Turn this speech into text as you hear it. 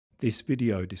This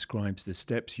video describes the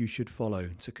steps you should follow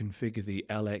to configure the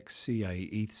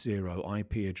LXCA eth0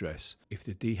 IP address if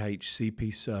the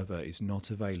DHCP server is not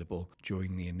available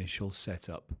during the initial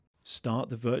setup.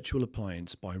 Start the virtual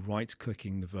appliance by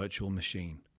right-clicking the virtual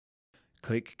machine.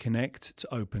 Click Connect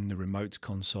to open the remote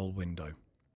console window.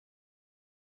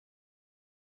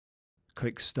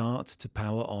 Click Start to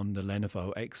power on the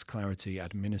Lenovo xClarity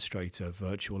Administrator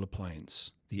virtual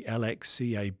appliance. The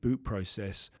LXCA boot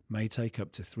process may take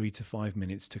up to 3 to 5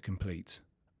 minutes to complete.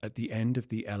 At the end of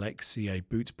the LXCA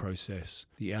boot process,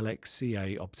 the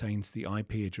LXCA obtains the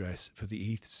IP address for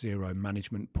the eth0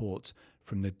 management port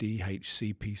from the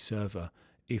DHCP server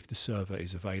if the server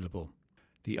is available.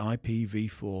 The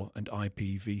IPv4 and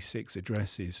IPv6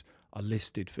 addresses are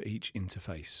listed for each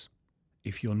interface.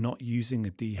 If you're not using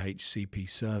a DHCP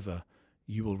server,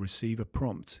 you will receive a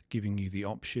prompt giving you the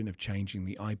option of changing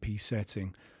the IP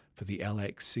setting for the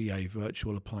LXCA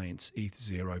virtual appliance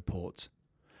eth0 port.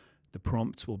 The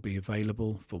prompt will be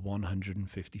available for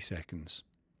 150 seconds.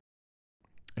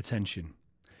 Attention!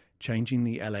 Changing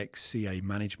the LXCA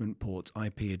management port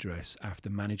IP address after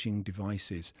managing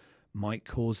devices might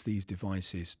cause these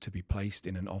devices to be placed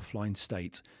in an offline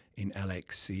state in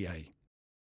LXCA.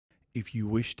 If you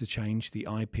wish to change the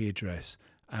IP address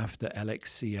after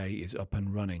LXCA is up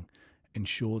and running,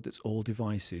 ensure that all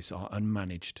devices are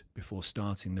unmanaged before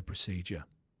starting the procedure.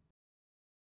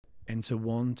 Enter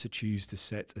 1 to choose to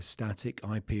set a static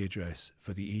IP address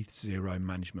for the eth0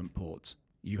 management port.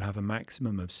 You have a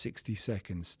maximum of 60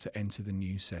 seconds to enter the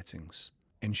new settings.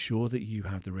 Ensure that you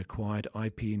have the required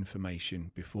IP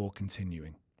information before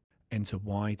continuing. Enter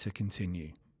Y to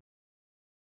continue.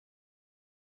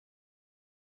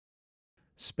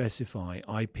 Specify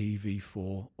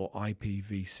IPv4 or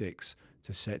IPv6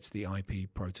 to set the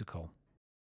IP protocol.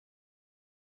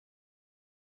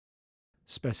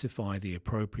 Specify the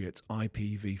appropriate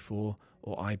IPv4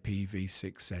 or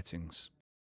IPv6 settings.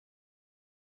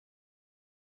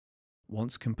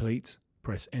 Once complete,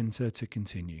 press Enter to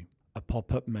continue. A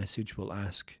pop-up message will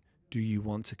ask, "Do you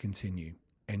want to continue?"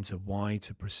 Enter Y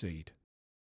to proceed.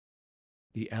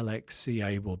 The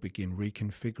LXCA will begin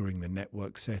reconfiguring the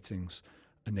network settings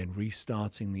and then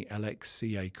restarting the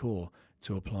LXCA core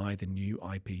to apply the new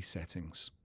IP settings.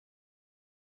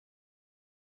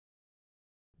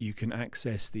 You can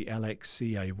access the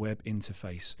LXCA web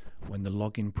interface when the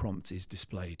login prompt is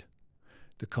displayed.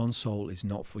 The console is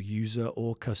not for user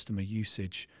or customer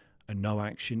usage, and no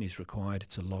action is required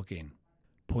to log in.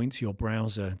 Point your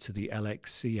browser to the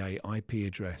LXCA IP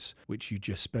address which you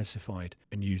just specified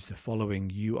and use the following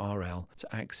URL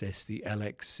to access the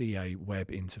LXCA web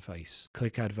interface.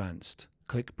 Click Advanced.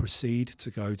 Click Proceed to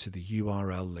go to the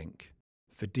URL link.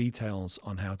 For details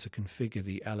on how to configure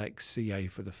the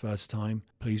LXCA for the first time,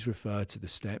 please refer to the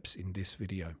steps in this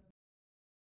video.